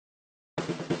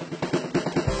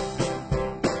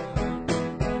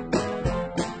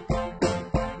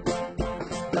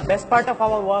best part of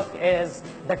our work is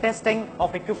the testing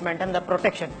of equipment and the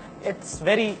protection. It's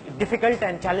very difficult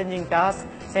and challenging task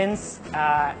since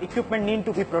equipment need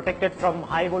to be protected from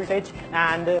high voltage,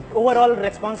 and overall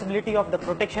responsibility of the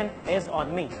protection is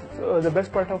on me. So the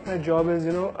best part of my job is,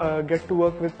 get to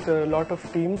work with a lot of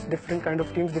teams, different kind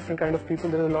of teams, different kind of people.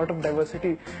 There's a lot of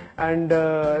diversity, and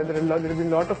there have been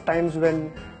a lot of times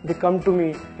when they come to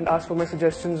me and ask for my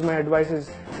suggestions, my advices.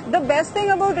 The best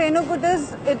thing about Renukut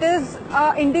is it is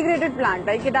an integrated plant.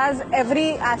 Like, it has every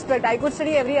aspect. I could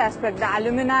study every aspect: the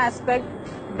alumina aspect,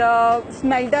 the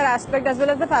smelter aspect, as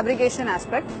well as the fabrication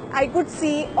aspect. I could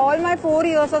see all my 4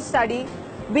 years of study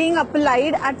being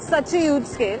applied at such a huge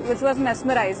scale, which was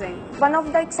mesmerizing. One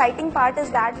of the exciting part is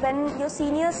that when your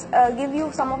seniors give you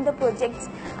some of the projects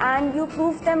and you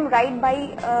prove them right by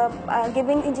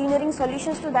giving engineering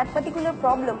solutions to that particular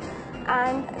problem,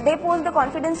 and they pose the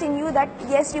confidence in you that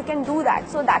yes, you can do that.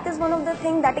 So that is one of the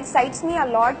things that excites me a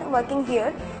lot working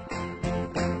here.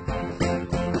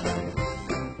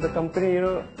 The company,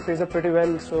 pays up pretty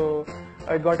well, so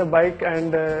I got a bike,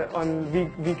 and on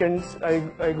weekends I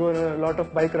go on a lot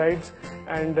of bike rides,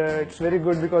 and it's very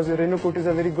good because Renukut is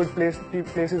a very good place.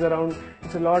 Places around,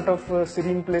 it's a lot of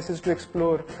serene places to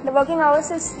explore. The working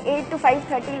hours is 8 to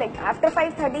 5:30. Like, after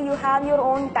 5:30, you have your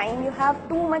own time. You have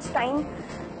too much time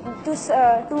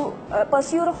to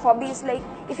pursue your hobbies. Like,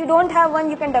 if you don't have one,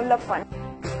 you can develop one.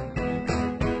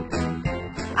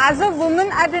 As a woman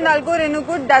at Hindalco,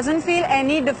 Renukut doesn't feel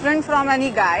any different from any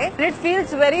guy. It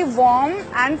feels very warm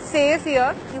and safe here.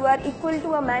 You are equal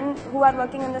to a man who are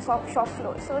working on the shop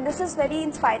floor. So this is very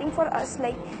inspiring for us,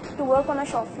 like, to work on a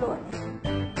shop floor.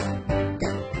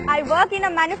 I work in a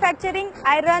manufacturing,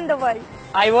 I run the world.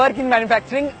 I work in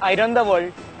manufacturing, I run the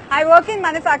world. I work in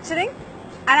manufacturing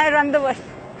and I run the world.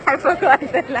 I forgot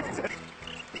that last one.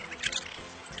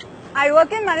 I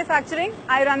work in manufacturing,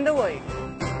 I run the world.